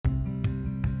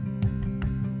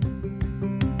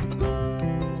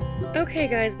Okay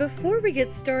guys, before we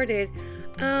get started,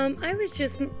 I was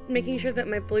just making sure that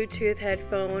my Bluetooth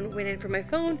headphone went in for my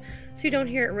phone so you don't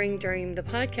hear it ring during the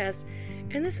podcast,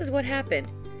 and this is what happened.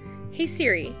 Hey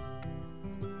Siri,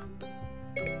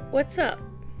 what's up?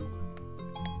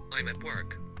 I'm at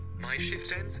work. My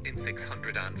shift ends in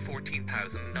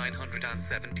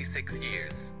 614,976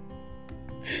 years.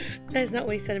 That is not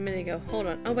what he said a minute ago. Hold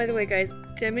on. Oh, by the way guys,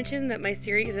 did I mention that my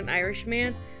Siri is an Irish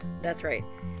man? That's right.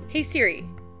 Hey Siri,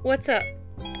 what's up?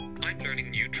 I'm learning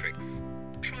new tricks.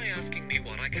 Try asking me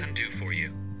what I can do for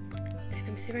you. Let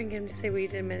me see if I can get him to say what he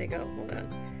did a minute ago. Hold on.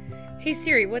 Hey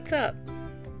Siri, what's up?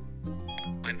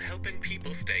 I'm helping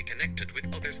people stay connected with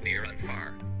others near and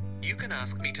far. You can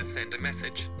ask me to send a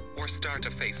message or start a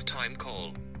FaceTime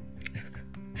call.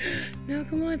 No,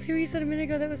 come on, see what you said a minute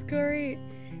ago. That was great.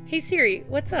 Hey Siri,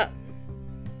 what's up?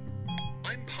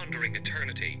 I'm pondering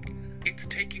eternity. It's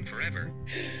taking forever.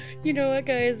 You know what,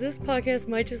 guys? This podcast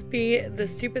might just be the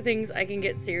stupid things I can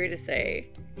get Siri to say.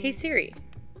 Hey Siri,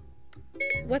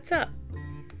 what's up?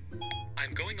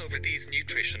 I'm going over these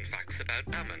nutrition facts about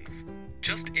almonds,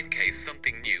 just in case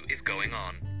something new is going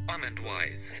on.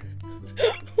 Almond-wise.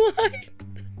 What?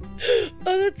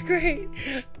 Oh, that's great.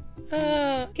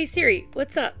 Hey Siri,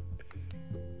 what's up?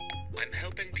 I'm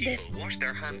helping people wash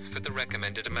their hands for the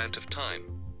recommended amount of time.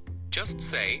 Just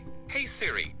say, hey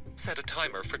Siri, set a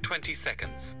timer for 20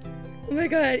 seconds. Oh my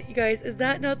god, you guys, is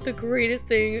that not the greatest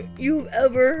thing you've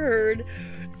ever heard?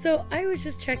 So I was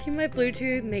just checking my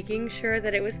Bluetooth, making sure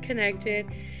that it was connected,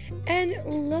 and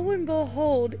lo and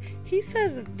behold, he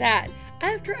says that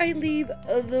after I leave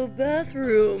the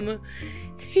bathroom.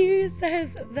 He says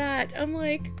that. I'm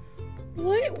like,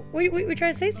 what? Wait, we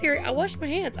try to say, Siri, I washed my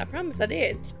hands. I promise I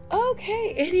did.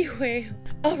 Okay, anyway.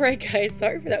 Alright guys,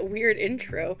 sorry for that weird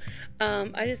intro.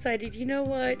 I decided, you know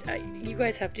what? You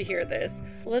guys have to hear this.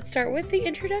 Let's start with the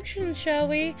introduction, shall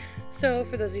we? So,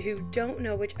 for those of you who don't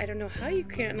know, which I don't know how you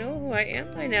can't know who I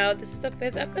am by now, this is the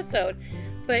 5th episode.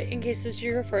 But in case this is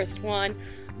your first one,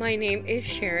 my name is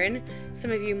Sharon.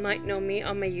 Some of you might know me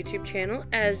on my YouTube channel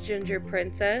as Ginger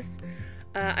Princess.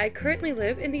 I currently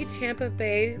live in the Tampa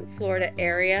Bay, Florida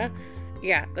area.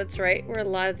 Yeah, that's right, where a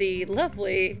lot of the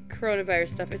lovely coronavirus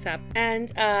stuff is happening.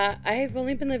 And I've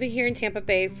only been living here in Tampa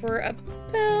Bay for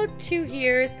about 2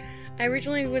 years. I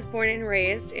originally was born and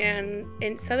raised in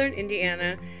southern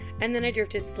Indiana, and then I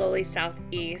drifted slowly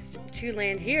southeast to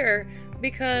land here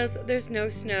because there's no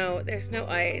snow, there's no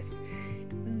ice.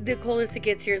 The coldest it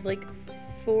gets here is like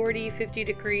 40, 50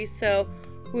 degrees, so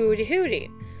woody hooty.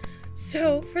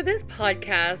 So for this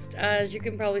podcast, as you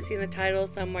can probably see in the title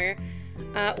somewhere,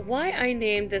 why I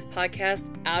named this podcast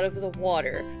Out of the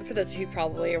Water. For those of you who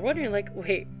probably are wondering, like,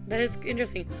 wait, that is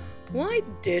interesting. Why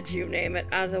did you name it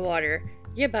Out of the Water?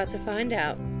 You're about to find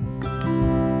out.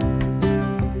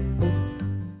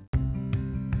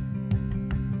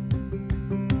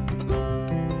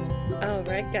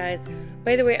 Alright guys,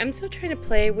 by the way, I'm still trying to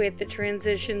play with the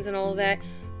transitions and all of that.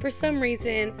 For some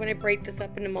reason, when I break this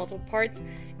up into multiple parts,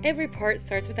 every part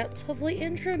starts with that lovely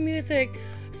intro music.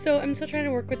 So I'm still trying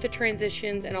to work with the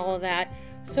transitions and all of that.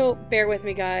 So bear with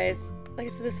me, guys. Like I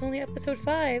said, this is only episode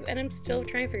 5, and I'm still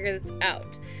trying to figure this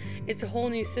out. It's a whole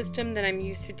new system that I'm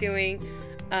used to doing.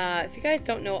 If you guys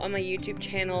don't know, on my YouTube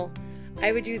channel,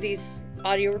 I would do these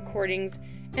audio recordings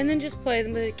and then just play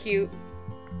them with a cute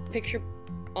picture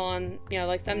on,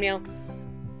 like thumbnail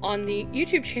on the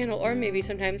YouTube channel, or maybe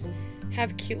sometimes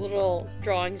have cute little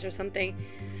drawings or something.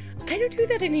 I don't do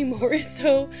that anymore,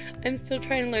 so I'm still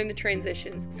trying to learn the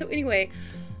transitions. So anyway,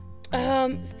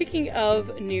 speaking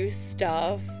of new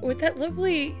stuff, with that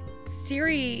lovely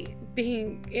Siri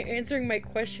answering my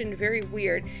question very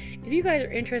weird, if you guys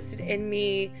are interested in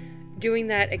me doing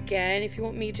that again, if you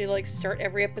want me to like start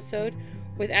every episode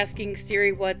with asking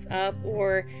Siri what's up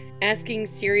or asking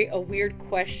Siri a weird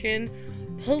question,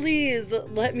 please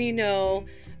let me know.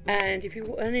 And if you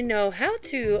want to know how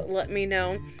to let me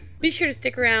know, be sure to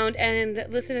stick around and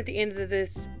listen at the end of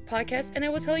this podcast, and I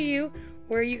will tell you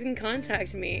where you can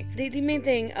contact me. The main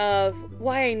thing of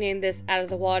why I named this Out of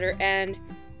the Water and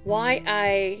why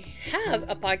I have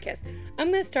a podcast. I'm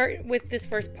going to start with this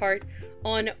first part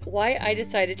on why I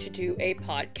decided to do a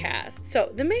podcast.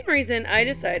 So the main reason I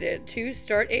decided to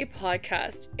start a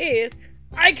podcast is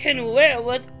I can wear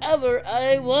whatever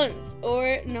I want,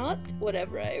 or not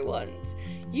whatever I want.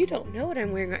 You don't know what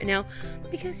I'm wearing right now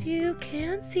because you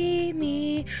can't see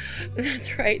me.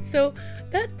 That's right. So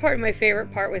that's part of my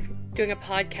favorite part with doing a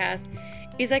podcast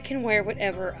is I can wear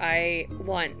whatever I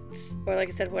want, or like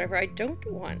I said, whatever I don't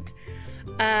want.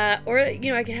 Or, I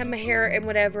can have my hair in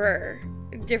whatever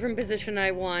different position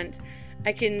I want.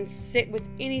 I can sit with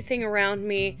anything around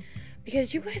me.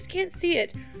 because you guys can't see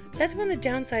it. That's one of the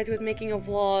downsides with making a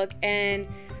vlog, and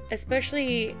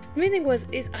especially the main thing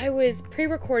is I was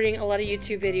pre-recording a lot of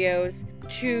YouTube videos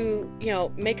to,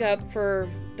 make up for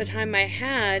the time I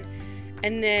had,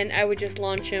 and then I would just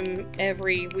launch them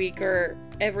every week or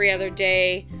every other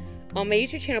day on my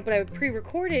YouTube channel. But I would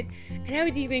pre-record it, and I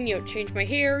would even, change my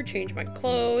hair, change my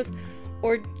clothes,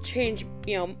 or change,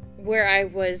 where I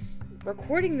was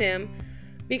recording them,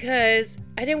 because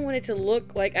I didn't want it to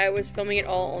look like I was filming it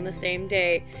all on the same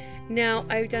day. Now,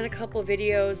 I've done a couple of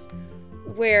videos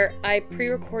where I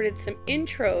pre-recorded some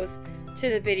intros to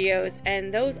the videos,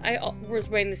 and those I was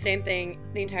wearing the same thing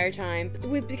the entire time.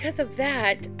 Because of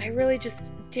that, I really just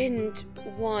didn't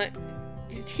want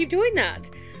to keep doing that.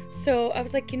 So I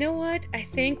was like, you know what? I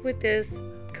think with this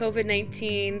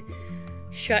COVID-19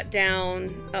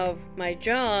 shutdown of my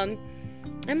job,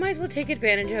 I might as well take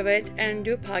advantage of it and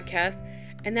do a podcast.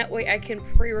 And that way I can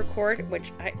pre-record,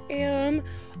 which I am,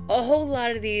 a whole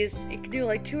lot of these. You can do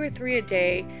like 2 or 3 a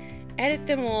day, edit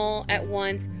them all at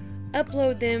once,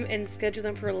 upload them, and schedule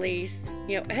them for release,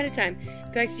 ahead of time.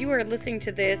 In fact, you are listening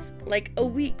to this like a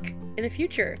week in the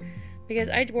future, because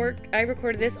I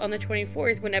recorded this on the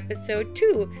 24th when episode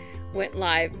 2 went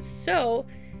live. So,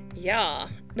 yeah,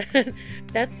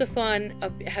 that's the fun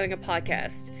of having a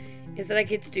podcast, is that I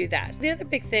get to do that. The other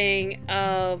big thing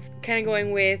of kind of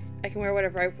going with I can wear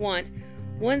whatever I want,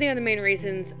 one of the other main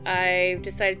reasons I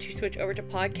decided to switch over to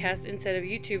podcasts instead of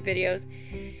YouTube videos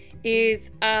is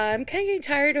I'm kind of getting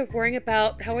tired of worrying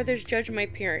about how others judge my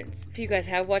appearance. If you guys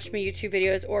have watched my YouTube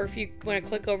videos, or if you want to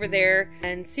click over there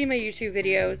and see my YouTube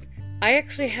videos, I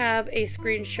actually have a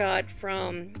screenshot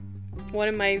from one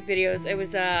of my videos. It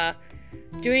was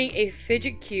doing a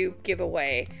fidget cube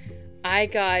giveaway. I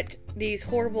got these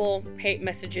horrible hate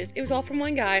messages. It was all from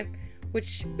one guy,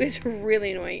 which was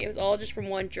really annoying. It was all just from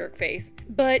one jerk face.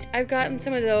 But I've gotten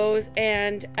some of those,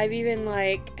 and I've even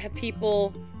had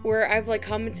people where I've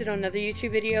commented on another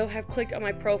YouTube video, have clicked on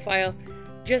my profile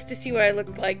just to see what I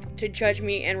look like, to judge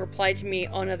me and reply to me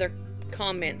on other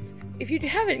comments. If you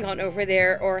haven't gone over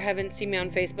there or haven't seen me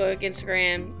on Facebook,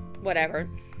 Instagram, whatever,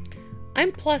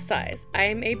 I'm plus size.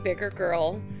 I'm a bigger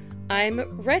girl.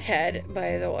 I'm redhead,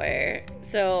 by the way.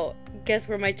 So guess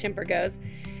where my temper goes.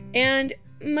 And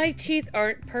my teeth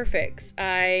aren't perfect.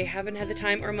 I haven't had the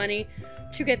time or money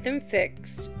to get them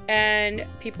fixed. And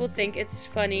people think it's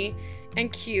funny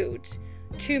and cute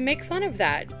to make fun of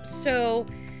that. So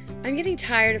I'm getting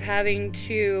tired of having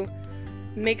to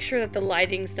make sure that the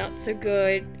lighting's not so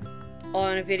good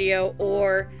on a video,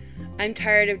 or I'm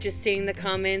tired of just seeing the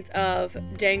comments of,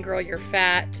 dang girl, you're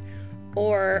fat,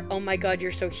 or oh my god,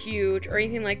 you're so huge, or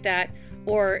anything like that,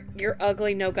 or you're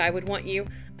ugly, no guy would want you.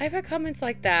 I've had comments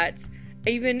like that,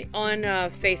 even on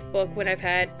Facebook, when I've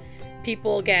had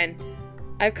people, again,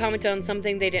 I've commented on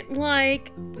something they didn't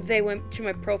like, they went to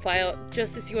my profile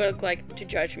just to see what it looked like, to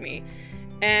judge me.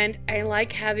 And I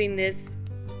like having this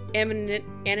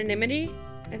anonymity,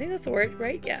 I think that's the word,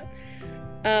 right? Yeah.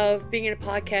 Of being in a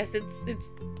podcast.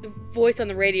 It's the voice on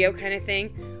the radio kind of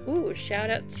thing. Ooh, shout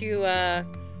out to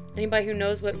anybody who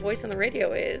knows what voice on the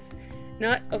radio is.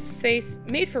 Not a face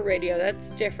made for radio, that's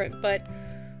different, but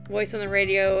voice on the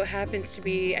radio happens to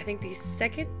be, I think, the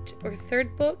 2nd or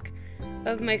 3rd book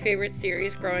of my favorite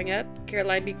series growing up.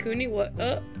 Caroline B. Cooney, what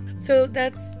up? So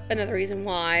that's another reason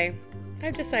why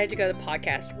I've decided to go the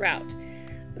podcast route.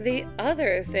 The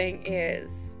other thing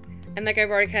is, and like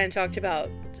I've already kind of talked about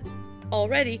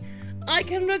already, I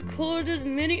can record as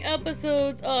many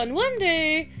episodes on one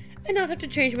day and not have to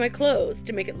change my clothes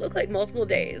to make it look like multiple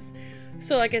days.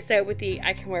 So like I said, with the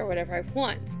I can wear whatever I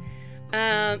want,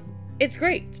 it's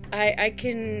great. I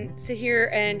can sit here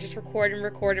and just record.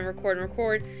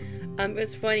 It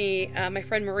was funny, my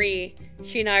friend Marie,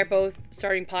 she and I are both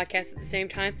starting podcasts at the same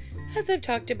time, as I've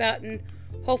talked about, and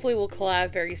hopefully we'll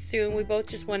collab very soon. We both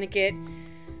just want to get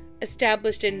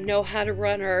established and know how to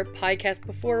run our podcast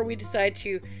before we decide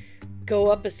to go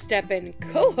up a step and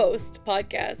co-host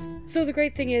podcasts. So the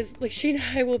great thing is, she and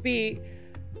I will be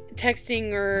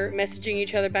texting or messaging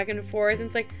each other back and forth, and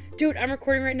it's like, dude, I'm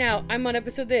recording right now, I'm on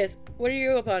episode this, what are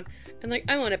you up on? And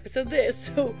I'm on episode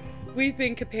this. So we've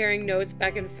been comparing notes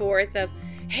back and forth of,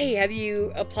 hey, have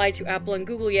you applied to Apple and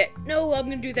Google yet? No, I'm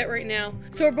gonna do that right now.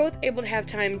 So we're both able to have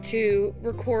time to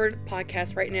record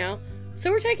podcasts right now, so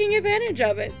we're taking advantage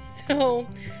of it. So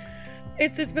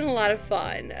it's been a lot of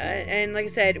fun, and like I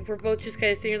said, we're both just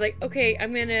kind of sitting here okay,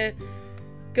 I'm gonna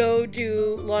go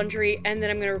do laundry, and then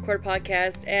I'm gonna record a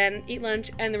podcast and eat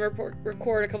lunch, and then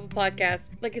record a couple podcasts.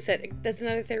 Like I said, that's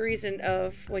another reason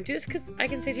of wanting to do this, because I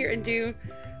can sit here and do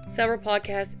several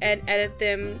podcasts and edit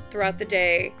them throughout the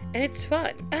day, and it's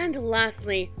fun. And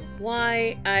lastly,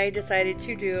 why I decided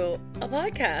to do a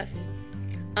podcast.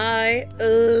 I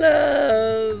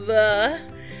love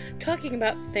talking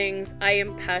about things I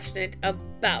am passionate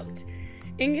about.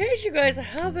 In case you guys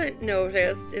haven't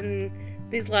noticed in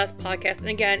these last podcasts, and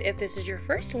again, if this is your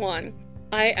first one,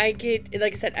 I get,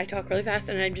 like I said, I talk really fast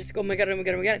and I'm just, oh my god,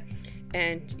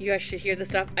 and you guys should hear the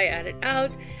stuff I added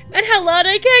out and how loud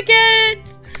I kick it.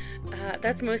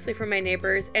 That's mostly for my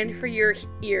neighbors and for your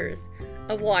ears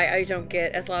of why I don't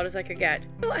get as loud as I could get.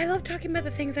 So I love talking about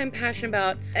the things I'm passionate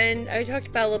about, and I talked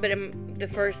about a little bit in the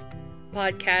first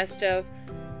podcast of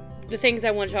the things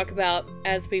I want to talk about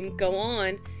as we go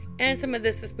on, and some of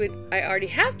this is what I already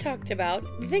have talked about.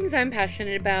 The things I'm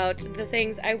passionate about, the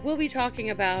things I will be talking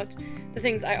about, the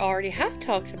things I already have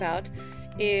talked about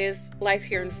is life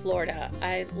here in Florida.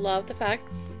 I love the fact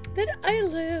that I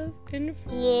live in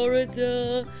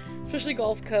Florida, especially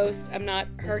Gulf Coast. I'm not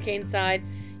hurricane side.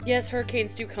 Yes,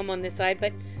 hurricanes do come on this side,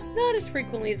 but not as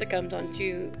frequently as it comes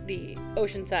onto the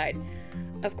ocean side.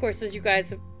 Of course, as you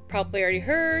guys have probably already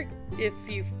heard, if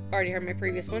you've already heard my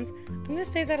previous ones, I'm going to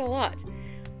say that a lot.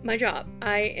 My job.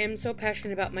 I am so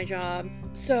passionate about my job.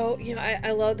 So, I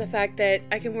love the fact that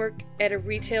I can work at a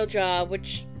retail job,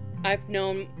 which I've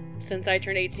known since I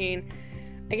turned 18.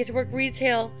 I get to work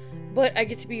retail, but I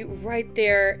get to be right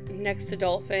there next to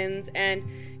dolphins and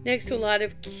next to a lot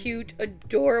of cute,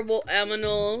 adorable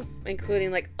animals,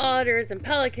 including like otters and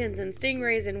pelicans and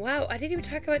stingrays. And wow, I didn't even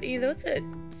talk about any of those at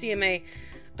CMA.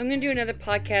 I'm going to do another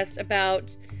podcast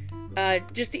about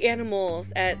just the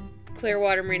animals at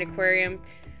Clearwater Marine Aquarium.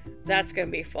 That's going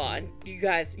to be fun. You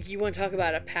guys, you want to talk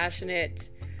about a passionate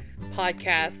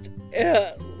podcast?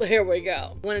 Here we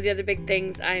go. One of the other big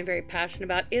things I am very passionate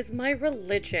about is my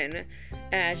religion.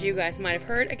 As you guys might have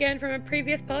heard again from a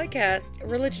previous podcast,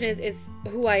 religion is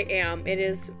who I am. It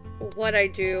is what I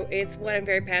do. It's what I'm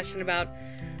very passionate about.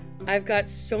 I've got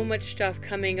so much stuff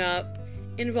coming up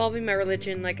involving my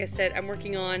religion. Like I said, I'm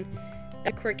working on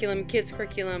a curriculum, kids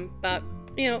curriculum, about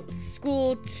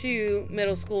school to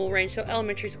middle school range, so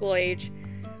elementary school age,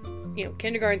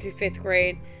 kindergarten through 5th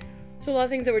grade. So a lot of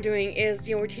things that we're doing is,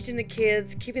 we're teaching the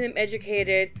kids, keeping them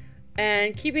educated,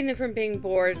 and keeping them from being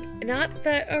bored. Not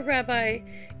that a rabbi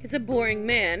is a boring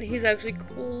man. He's actually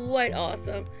quite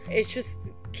awesome. It's just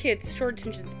kids, short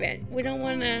attention span. We don't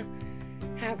want to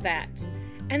have that.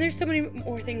 And there's so many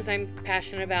more things I'm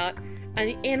passionate about. And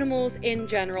the animals in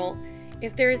general.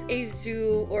 If there's a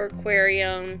zoo or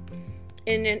aquarium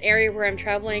in an area where I'm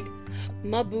traveling,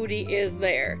 my booty is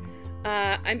there.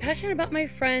 I'm passionate about my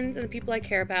friends and the people I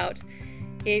care about.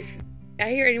 If I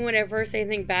hear anyone ever say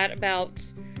anything bad about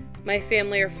my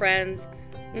family or friends,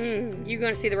 you're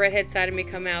gonna see the redhead side of me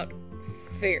come out.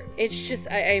 Fear. It's just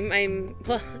I'm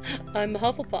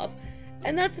Hufflepuff,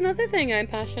 and that's another thing I'm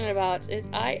passionate about. Is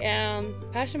I am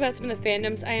passionate about some of the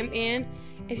fandoms I am in.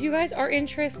 If you guys are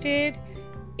interested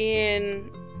in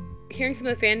hearing some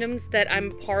of the fandoms that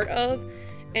I'm part of,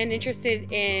 and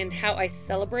interested in how I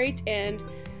celebrate and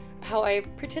how I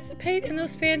participate in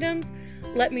those fandoms,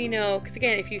 let me know. Because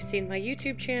again, if you've seen my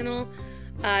YouTube channel,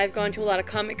 I've gone to a lot of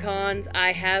Comic Cons.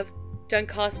 I have done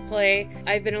cosplay.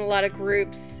 I've been in a lot of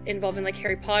groups involving like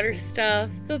Harry Potter stuff.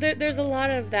 So there's a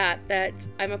lot of that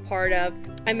I'm a part of.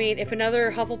 I mean, if another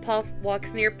Hufflepuff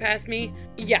walks near past me,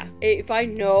 yeah, if I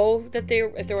know that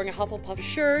if they're wearing a Hufflepuff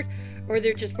shirt, or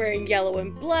they're just wearing yellow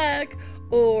and black,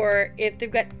 or if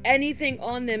they've got anything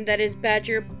on them that is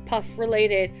Badger Puff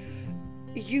related,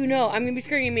 I'm gonna be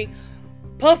screaming at me,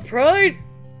 Puff Pride,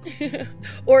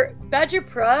 or Badger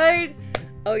Pride.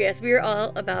 Oh yes, we are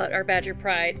all about our Badger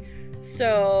Pride.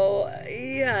 So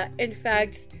yeah, in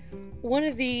fact, one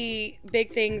of the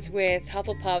big things with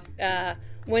Hufflepuff,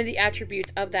 one of the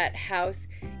attributes of that house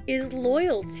is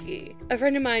loyalty. A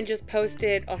friend of mine just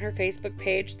posted on her Facebook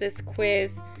page this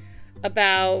quiz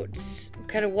about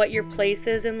kind of what your place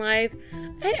is in life.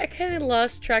 I kind of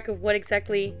lost track of what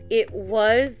exactly it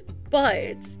was,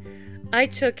 but I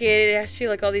took it. It asked you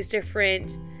like all these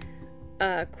different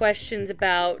questions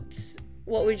about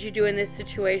what would you do in this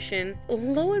situation.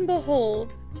 Lo and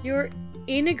behold, your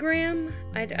Enneagram,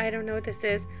 I don't know what this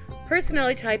is,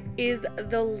 personality type is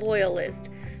the loyalist.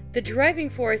 The driving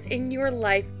force in your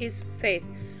life is faith,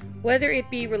 whether it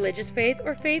be religious faith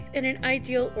or faith in an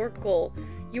ideal or goal.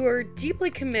 You are deeply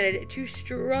committed to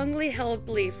strongly held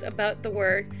beliefs about the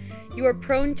word. You are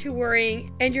prone to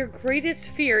worrying, and your greatest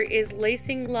fear is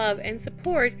lacing love and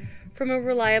support from a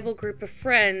reliable group of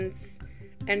friends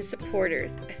and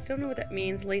supporters. I still don't know what that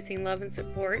means, lacing love and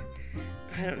support.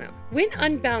 I don't know. When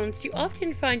unbalanced, you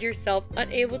often find yourself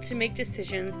unable to make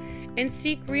decisions and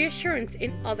seek reassurance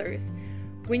in others.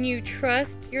 When you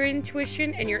trust your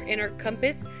intuition and your inner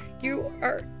compass, you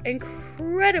are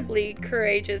incredibly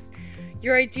courageous.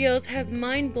 Your ideals have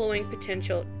mind-blowing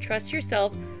potential. Trust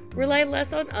yourself, rely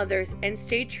less on others, and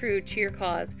stay true to your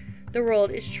cause. The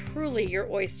world is truly your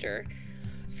oyster.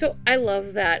 So I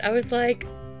love that. I was like,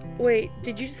 wait,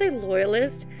 did you say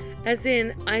loyalist? As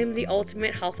in, I'm the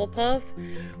ultimate Hufflepuff?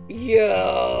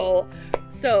 Yo!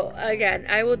 So again,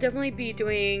 I will definitely be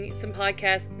doing some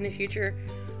podcasts in the future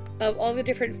of all the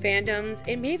different fandoms.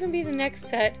 It may even be the next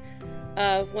set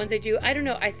of ones I do. I don't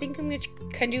know. I think I'm going to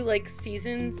kind of do like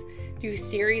seasons, do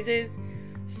series.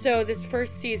 So this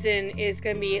first season is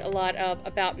going to be a lot of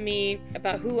about me,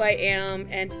 about who I am,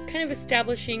 and kind of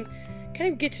establishing,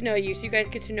 kind of get to know you so you guys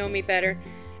get to know me better.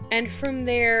 And from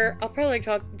there, I'll probably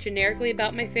talk generically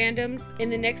about my fandoms. In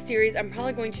the next series, I'm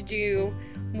probably going to do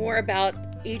more about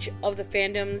each of the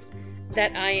fandoms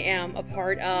that I am a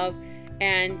part of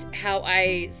and how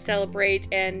I celebrate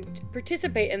and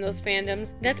participate in those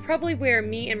fandoms. That's probably where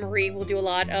me and Marie will do a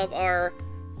lot of our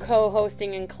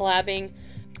co-hosting and collabing.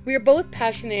 We are both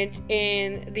passionate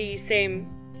in the same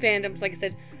fandoms, like I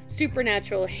said,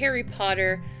 Supernatural, Harry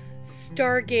Potter,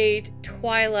 Stargate,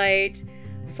 Twilight,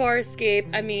 Farscape.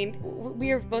 I mean,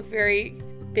 we are both very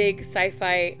big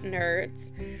sci-fi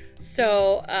nerds.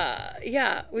 So,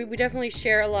 yeah, we definitely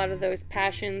share a lot of those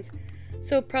passions.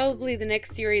 So probably the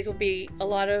next series will be a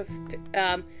lot of,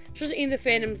 just in the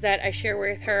fandoms that I share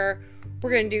with her. We're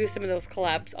going to do some of those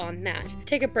collabs on that.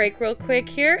 Take a break real quick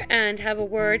here and have a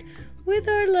word with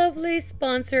our lovely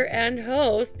sponsor and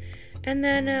host. And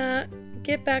then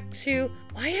get back to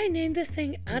why I named this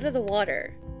thing Out of the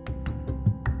Water.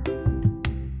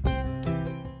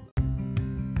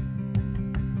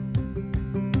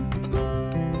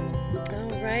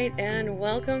 Alright, and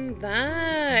welcome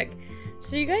back.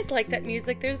 So you guys like that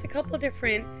music? There's a couple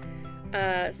different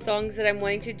songs that I'm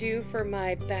wanting to do for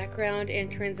my background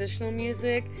and transitional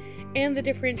music, and the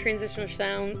different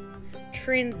transitional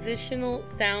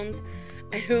sounds.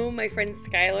 I know my friend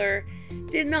Skylar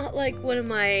did not like one of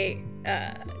my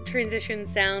transition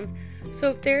sounds.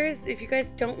 So if you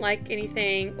guys don't like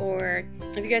anything, or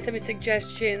if you guys have any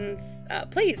suggestions,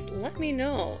 please let me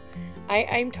know.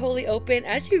 I'm totally open.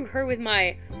 As you heard with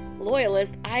my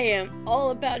loyalist, I am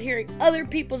all about hearing other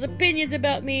people's opinions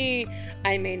about me.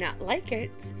 I may not like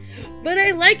it, but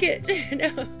I like it.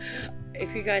 No,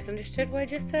 if you guys understood what I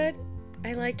just said,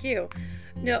 I like you.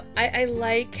 No, I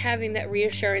like having that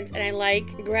reassurance, and I like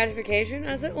gratification,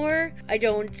 as it were. I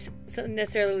don't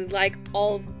necessarily like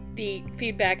all the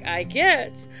feedback I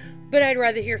get, but I'd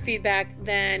rather hear feedback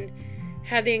than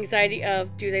have the anxiety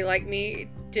of, do they like me?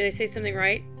 Did I say something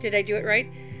right? Did I do it right?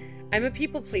 I'm a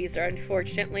people pleaser,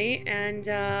 unfortunately, and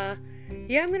yeah,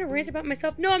 I'm going to rant about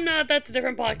myself. No, I'm not. That's a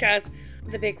different podcast.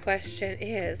 The big question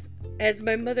is, as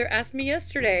my mother asked me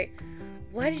yesterday,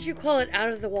 why did you call it Out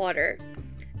of the Water?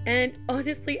 And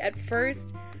honestly, at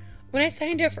first, when I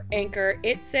signed up for Anchor,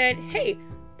 it said, hey,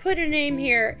 put a name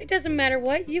here. It doesn't matter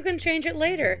what. You can change it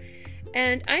later.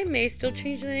 And I may still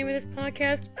change the name of this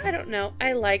podcast. I don't know.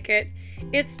 I like it.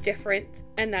 It's different.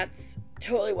 And that's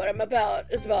totally what I'm about.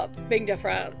 It's about being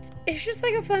different. It's just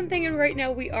like a fun thing. And right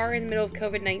now we are in the middle of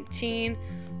COVID-19.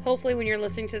 Hopefully when you're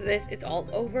listening to this, it's all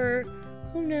over.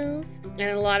 Who knows? And in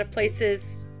a lot of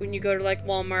places, when you go to like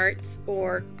Walmart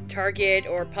or Target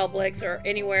or Publix or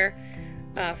anywhere,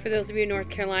 for those of you in North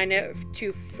Carolina,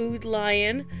 to Food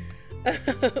Lion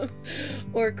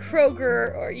or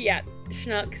Kroger or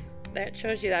Schnucks, that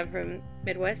shows you that I'm from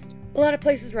Midwest. A lot of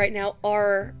places right now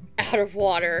are out of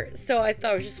water, so I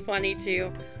thought it was just funny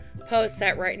to post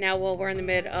that right now while we're in the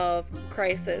mid of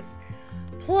crisis.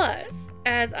 Plus,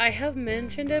 as I have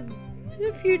mentioned a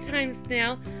few times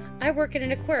now, I work in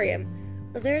an aquarium.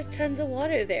 There's tons of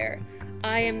water there.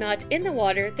 I am not in the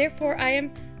water, therefore I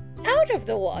am out of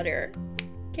the water.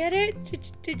 Get it?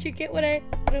 Did you get what I'm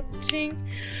saying?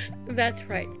 That's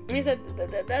right. Like I said,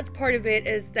 that's part of it,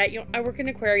 is that, I work in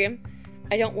an aquarium.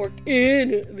 I don't work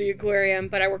in the aquarium,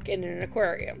 but I work in an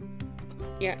aquarium.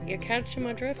 Yeah, you're catching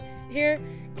my drifts here?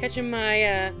 Catching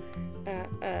my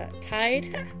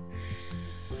tide?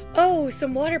 Oh,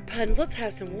 some water puns. Let's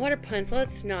have some water puns.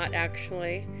 Let's not,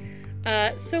 actually.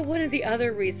 So one of the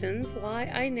other reasons why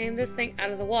I named this thing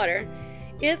Out of the Water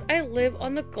is I live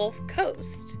on the Gulf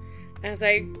Coast. As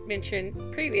I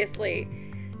mentioned previously,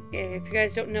 if you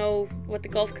guys don't know what the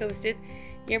Gulf Coast is,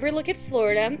 you ever look at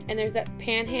Florida and there's that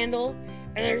panhandle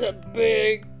and there's a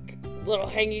big little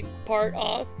hangy part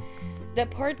off?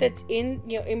 That part that's in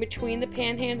between the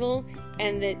panhandle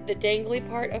and the dangly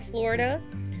part of Florida,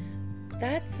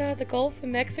 that's the Gulf of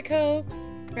Mexico,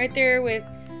 right there with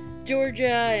Georgia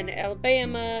and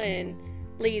Alabama and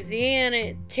Louisiana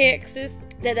and Texas.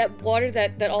 That water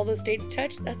that all those states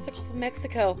touch, that's the Gulf of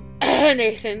Mexico.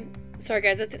 Nathan. Sorry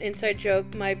guys, that's an inside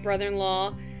joke. My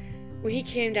brother-in-law, when he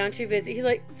came down to visit, he's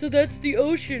like, so that's the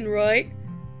ocean, right?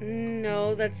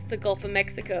 No, that's the Gulf of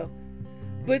Mexico.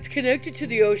 But it's connected to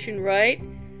the ocean, right?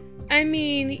 I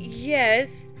mean,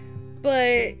 yes,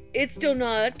 but it's still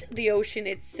not the ocean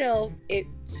itself.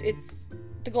 It's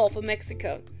the Gulf of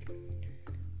Mexico.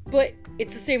 But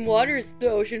it's the same water as the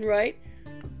ocean, right?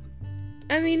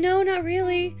 I mean, no, not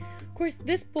really. Of course,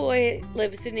 this boy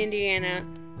lives in Indiana,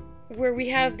 where we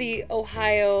have the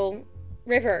Ohio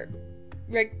River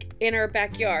right in our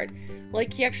backyard.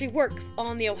 Like, he actually works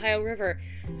on the Ohio River.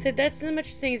 Said that's as much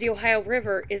as saying as the Ohio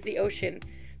River is the ocean,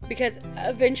 because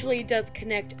eventually it does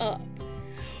connect up.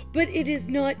 But it is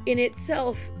not in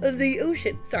itself the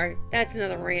ocean. Sorry, that's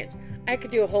another rant. I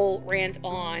could do a whole rant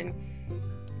on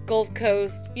Gulf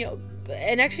Coast,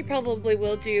 and actually probably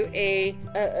will do a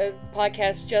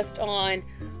podcast just on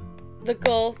the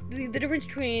Gulf, the difference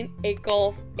between a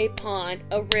Gulf, a pond,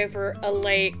 a river, a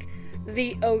lake,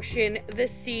 the ocean, the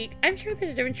sea. I'm sure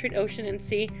there's a difference between ocean and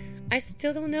sea. I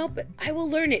still don't know, but I will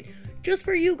learn it. Just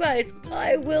for you guys,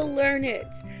 I will learn it.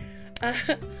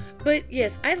 But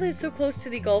yes, I live so close to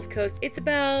the Gulf Coast. It's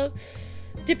about,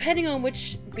 depending on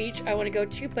which beach I want to go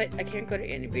to, but I can't go to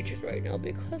any beaches right now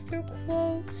because they're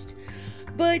closed.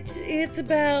 But it's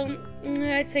about,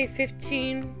 I'd say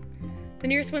 15. The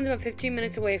nearest one's about 15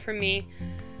 minutes away from me.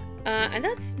 And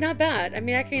that's not bad. I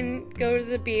mean, I can go to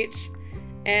the beach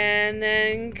and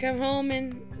then come home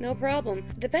and no problem.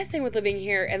 The best thing with living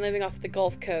here and living off the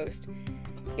Gulf Coast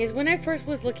is when I first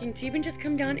was looking to even just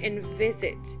come down and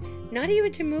visit, not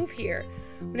even to move here.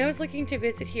 When I was looking to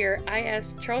visit here, I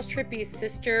asked Charles Trippey's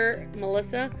sister,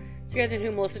 Melissa. So you guys know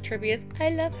who Melissa Trippey is? I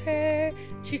love her.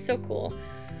 She's so cool.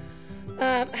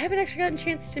 I haven't actually gotten a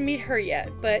chance to meet her yet,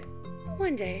 but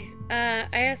one day, I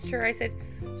asked her, I said,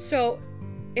 so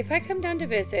if I come down to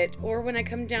visit or when I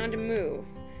come down to move,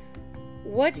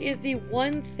 what is the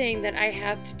one thing that I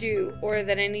have to do or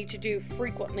that I need to do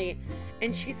frequently?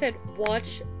 And she said,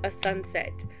 watch a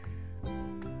sunset.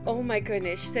 Oh my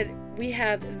goodness. She said, we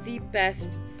have the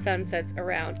best sunsets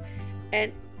around.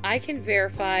 And I can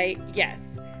verify,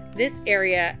 yes, this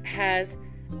area has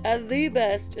the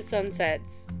best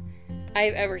sunsets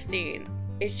I've ever seen.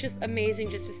 It's just amazing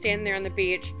just to stand there on the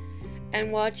beach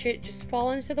and watch it just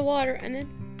fall into the water and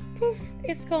then poof,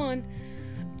 it's gone.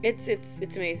 It's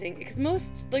amazing because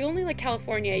most, like, only like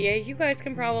California, yeah, you guys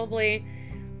can probably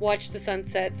watch the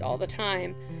sunsets all the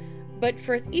time, but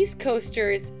for us East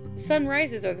Coasters,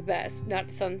 sunrises are the best,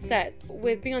 not sunsets.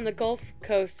 With being on the Gulf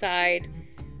Coast side,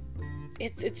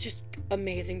 it's just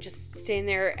amazing just staying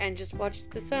there and just watch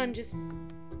the sun just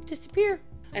disappear.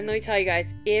 And let me tell you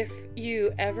guys, if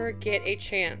you ever get a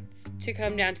chance to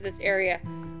come down to this area,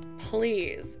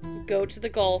 please go to the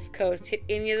Gulf Coast, hit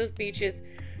any of those beaches.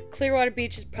 Clearwater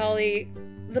Beach is probably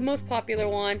the most popular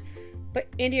one, but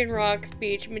Indian Rocks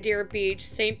Beach, Madeira Beach,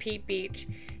 St. Pete Beach,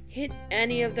 hit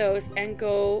any of those and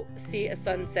go see a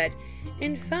sunset.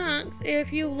 In fact,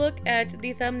 if you look at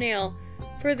the thumbnail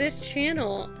for this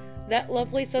channel, that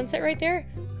lovely sunset right there,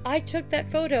 I took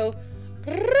that photo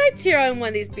right here on one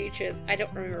of these beaches. I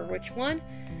don't remember which one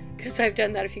because I've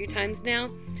done that a few times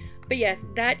now. But yes,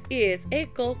 that is a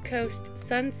Gulf Coast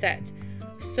sunset.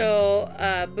 So,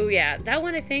 booyah. That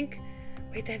one I think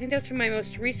that was from my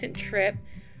most recent trip,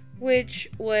 which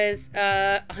was,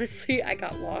 honestly, I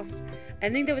got lost. I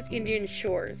think that was Indian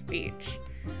Shores Beach.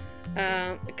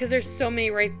 Because there's so many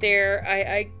right there.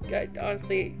 I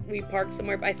honestly, we parked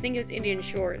somewhere, but I think it was Indian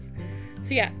Shores.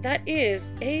 So yeah, that is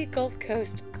a Gulf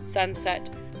Coast sunset.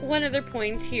 One other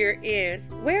point here is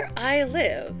where I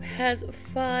live has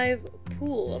 5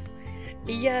 pools.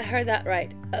 Yeah, I heard that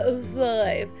right.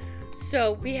 5.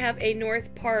 So we have a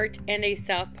north part and a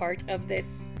south part of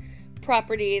this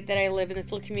property that I live in,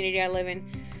 this little community I live in.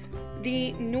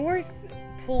 The north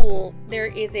pool, there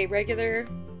is a regular,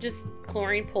 just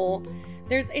chlorine pool.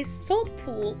 There's a salt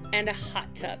pool and a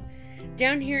hot tub.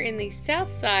 Down here in the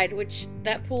south side, which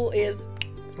that pool is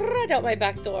right out my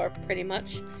back door, pretty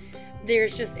much,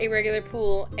 there's just a regular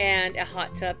pool and a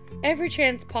hot tub. Every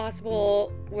chance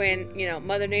possible when,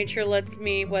 Mother Nature lets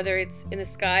me, whether it's in the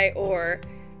sky or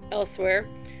elsewhere,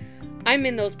 I'm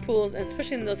in those pools, and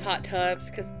especially in those hot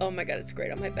tubs, because oh my god, it's great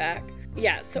on my back.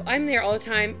 Yeah, so I'm there all the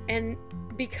time, and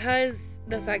because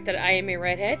the fact that I am a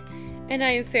redhead and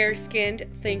I am fair-skinned,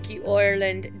 thank you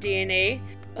Ireland DNA.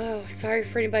 Oh, sorry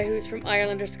for anybody who's from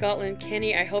Ireland or Scotland.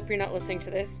 Kenny, I hope you're not listening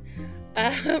to this.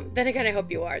 Then again, I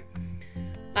hope you are.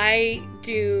 I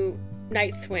do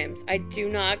night swims. I do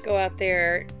not go out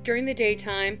there during the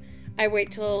daytime. I wait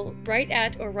till right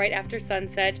at or right after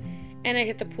sunset, and I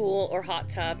hit the pool or hot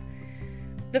tub.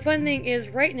 The fun thing is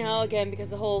right now, again, because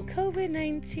of the whole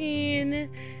COVID-19,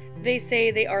 they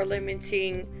say they are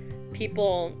limiting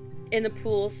people in the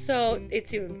pool. So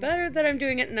it's even better that I'm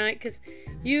doing it at night, because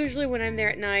usually when I'm there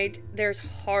at night, there's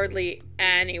hardly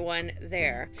anyone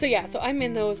there. So yeah, so I'm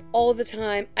in those all the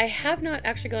time. I have not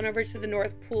actually gone over to the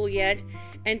North Pool yet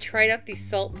and tried out the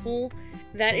Salt Pool.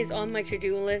 That is on my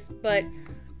to-do list. But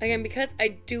again, because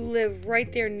I do live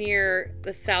right there near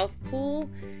the South Pool,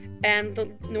 and the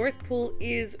North Pool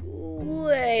is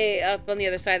way up on the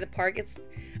other side of the park. This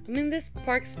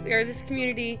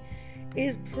community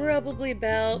is probably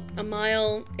about a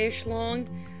mile-ish long.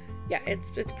 Yeah,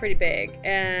 it's pretty big,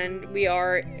 and we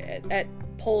are at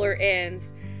polar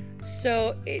ends.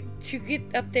 So to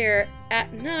get up there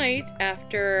at night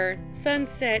after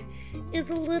sunset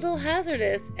is a little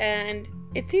hazardous, and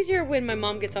it's easier when my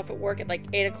mom gets off at work at like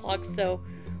 8 o'clock. So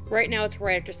right now it's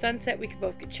right after sunset. We could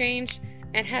both get changed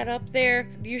and head up there.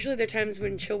 Usually there are times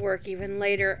when she'll work even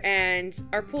later, and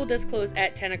our pool does close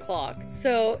at 10 o'clock.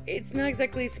 So it's not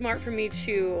exactly smart for me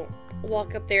to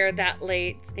walk up there that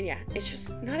late. And yeah, it's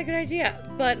just not a good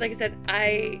idea. But like I said,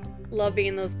 I love being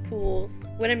in those pools.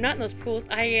 When I'm not in those pools,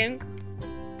 I'm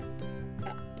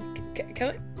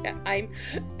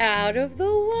out of the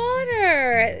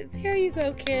water. There you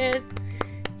go, kids.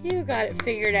 You got it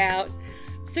figured out.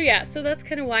 So yeah, so that's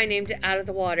kind of why I named it Out of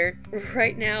the Water.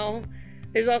 Right now,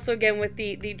 there's also, again, with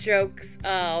the jokes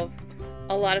of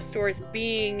a lot of stores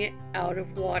being out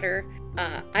of water.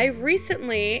 I've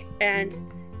recently, and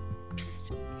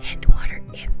hint water,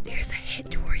 if there's a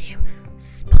hint for you,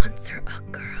 sponsor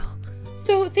a girl.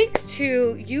 So thanks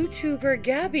to YouTuber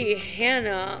Gabby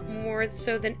Hanna, more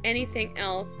so than anything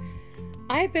else,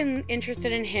 I've been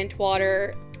interested in hint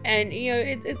water. And, you know,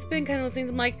 it's been kind of those things,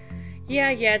 I'm like,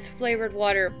 yeah, it's flavored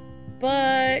water.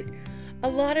 But a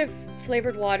lot of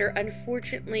flavored water,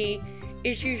 unfortunately,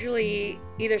 is usually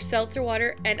either seltzer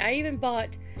water, and I even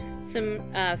bought some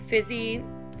fizzy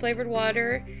flavored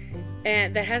water,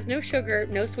 and that has no sugar,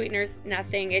 no sweeteners,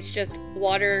 nothing. It's just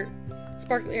water,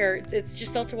 sparkling, or it's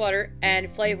just seltzer water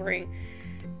and flavoring,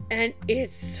 and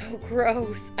it's so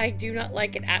gross. I do not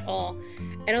like it at all.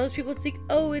 And all those people think,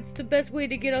 oh, it's the best way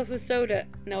to get off of soda.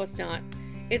 No, it's not.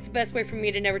 It's the best way for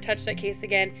me to never touch that case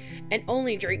again and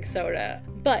only drink soda.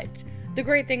 But the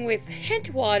great thing with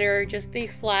hint water, just the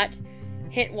flat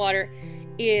hint water,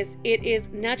 is it is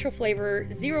natural flavor,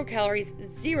 0 calories,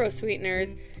 0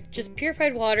 sweeteners, just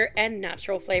purified water and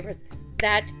natural flavors.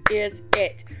 That is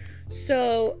it.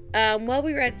 So while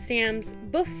we were at Sam's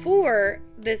before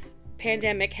this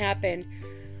pandemic happened,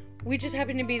 we just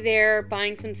happened to be there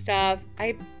buying some stuff.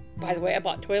 By the way, I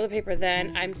bought toilet paper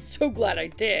then. I'm so glad I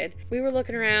did. We were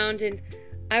looking around, and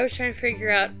I was trying to figure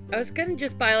out, I was gonna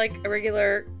just buy like a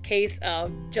regular case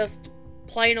of just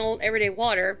plain old everyday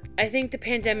water. I think the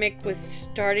pandemic was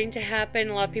starting to happen.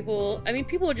 A lot of people,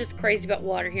 people are just crazy about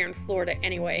water here in Florida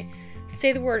anyway.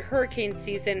 Say the word hurricane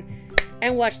season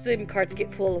and watch them carts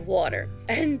get full of water.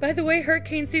 And by the way,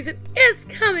 hurricane season is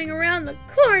coming around the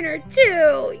corner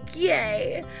too.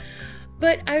 Yay!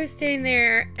 But I was standing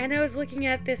there and I was looking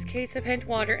at this case of hint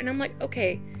water, and I'm like,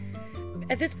 okay,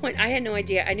 at this point I had no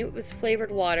idea. I knew it was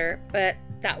flavored water, but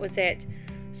that was it.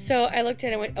 So I looked at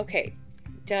it and went, okay,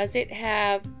 does it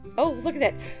have, oh, look at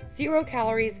that, 0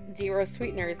 calories, 0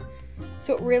 sweeteners.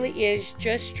 So it really is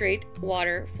just straight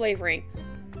water flavoring.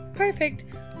 Perfect.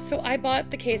 So I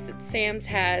bought the case that Sam's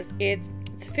has. It's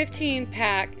a 15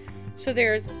 pack. So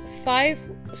there's 5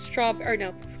 strawberry, or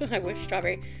no, I wish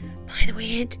strawberry. By the way,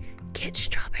 hint, get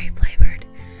strawberry flavored.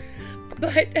 But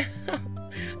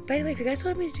by the way, if you guys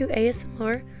want me to do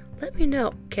ASMR, let me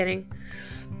know. Kidding.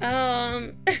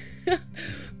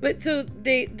 But so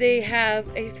they have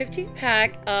a 15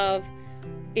 pack of,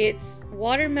 it's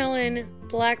watermelon,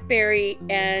 blackberry,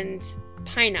 and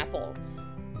pineapple.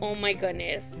 Oh my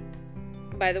goodness.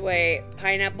 By the way,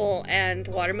 pineapple and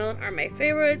watermelon are my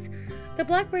favorites. The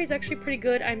blackberry is actually pretty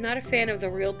good. I'm not a fan of the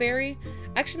real berry.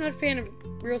 Actually not a fan of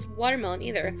real watermelon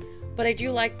either, but I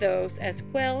do like those as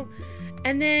well.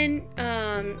 And then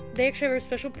they actually have a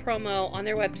special promo on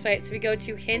their website. So if you go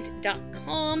to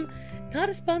hint.com, not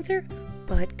a sponsor,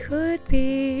 but could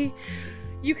be,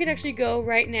 you can actually go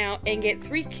right now and get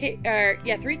 3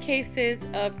 cases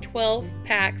of 12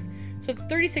 packs. So it's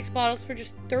 36 bottles for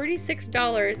just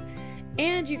 $36,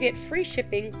 and you get free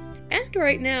shipping. And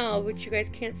right now, which you guys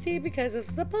can't see because this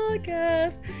is a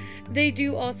podcast, they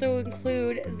do also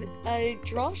include a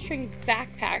drawstring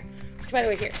backpack. Which, by the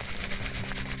way, here,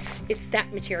 it's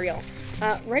that material.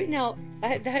 Right now,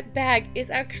 that bag is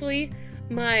actually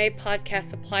my podcast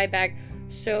supply bag.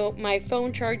 So my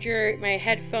phone charger, my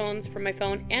headphones for my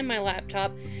phone, and my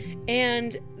laptop,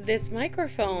 and this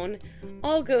microphone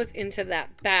all goes into that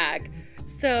bag.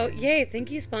 So yay,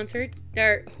 thank you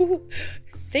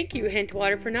thank you Hint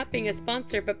Water for not being a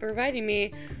sponsor but providing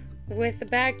me with a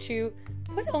bag to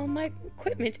put all my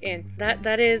equipment in.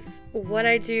 That is what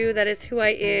I do. That is who I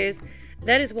is.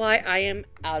 That is why I am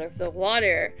out of the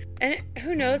water. And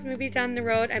who knows, maybe down the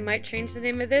road I might change the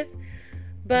name of this.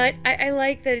 But I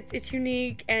like that it's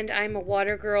unique, and I'm a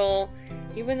water girl.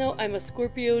 Even though I'm a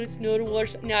Scorpio, it's not a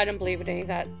water. No, I don't believe in any of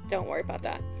that. Don't worry about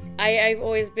that. I've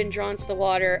always been drawn to the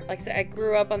water. Like I said, I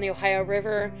grew up on the Ohio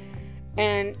River,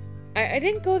 and I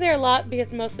didn't go there a lot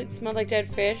because mostly it smelled like dead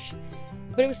fish.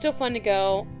 But it was still fun to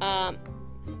go.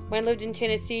 When I lived in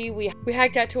Tennessee, we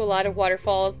hiked out to a lot of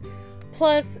waterfalls.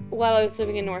 Plus, while I was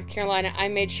living in North Carolina, I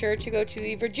made sure to go to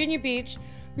the Virginia Beach,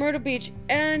 Myrtle Beach,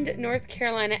 and North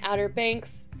Carolina Outer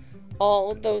Banks,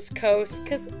 all those coasts.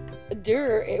 Because,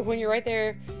 when you're right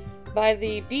there by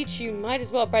the beach, you might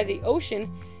as well, by the ocean,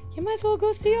 you might as well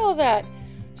go see all that.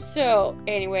 So,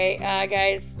 anyway,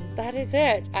 guys, that is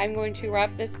it. I'm going to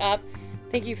wrap this up.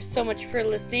 Thank you so much for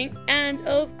listening. And,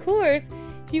 of course,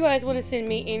 if you guys want to send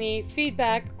me any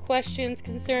feedback, questions,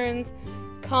 concerns,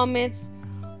 comments,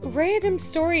 random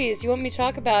stories you want me to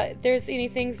talk about, if there's any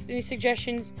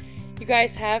suggestions you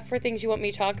guys have for things you want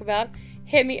me to talk about,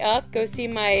 hit me up. Go see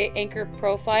my Anchor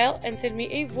profile and send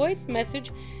me a voice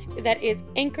message. That is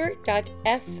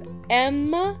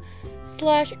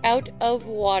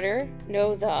anchor.fm/outofwater.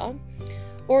 No the.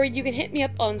 Or you can hit me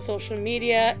up on social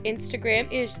media.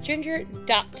 Instagram is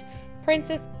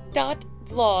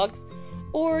ginger.princess.vlogs.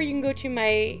 Or you can go to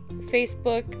my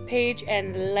Facebook page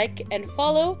and like and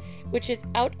follow, which is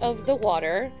Out of the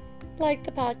Water, like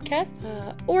the podcast.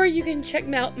 Or you can check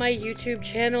out my YouTube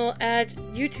channel at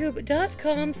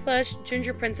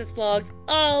youtube.com/gingerprincessvlogs,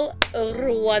 all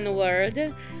one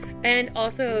word. And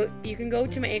also, you can go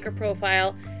to my Anchor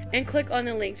profile and click on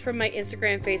the links from my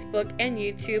Instagram, Facebook, and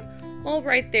YouTube, all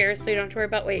right there, so you don't have to worry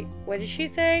about, wait, what did she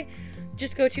say?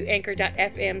 Just go to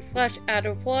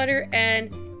anchor.fm/outofwater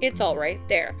and it's all right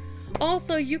there.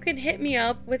 Also, you can hit me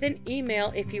up with an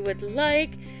email if you would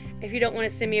like. If you don't want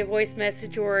to send me a voice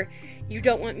message, or you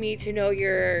don't want me to know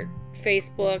your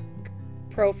Facebook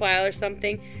profile or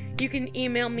something, you can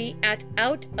email me at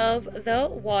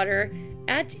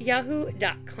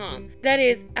outofthewater@yahoo.com. That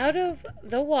is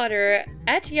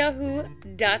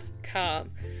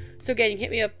outofthewater@yahoo.com. So again, you can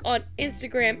hit me up on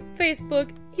Instagram,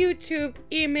 Facebook, YouTube,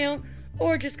 email,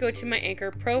 or just go to my Anchor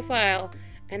profile.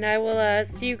 And I will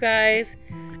see you guys.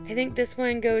 I think this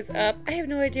one goes up. I have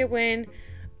no idea when,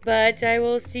 but I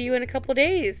will see you in a couple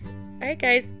days. Alright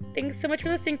guys, thanks so much for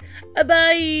listening.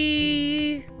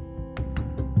 Bye!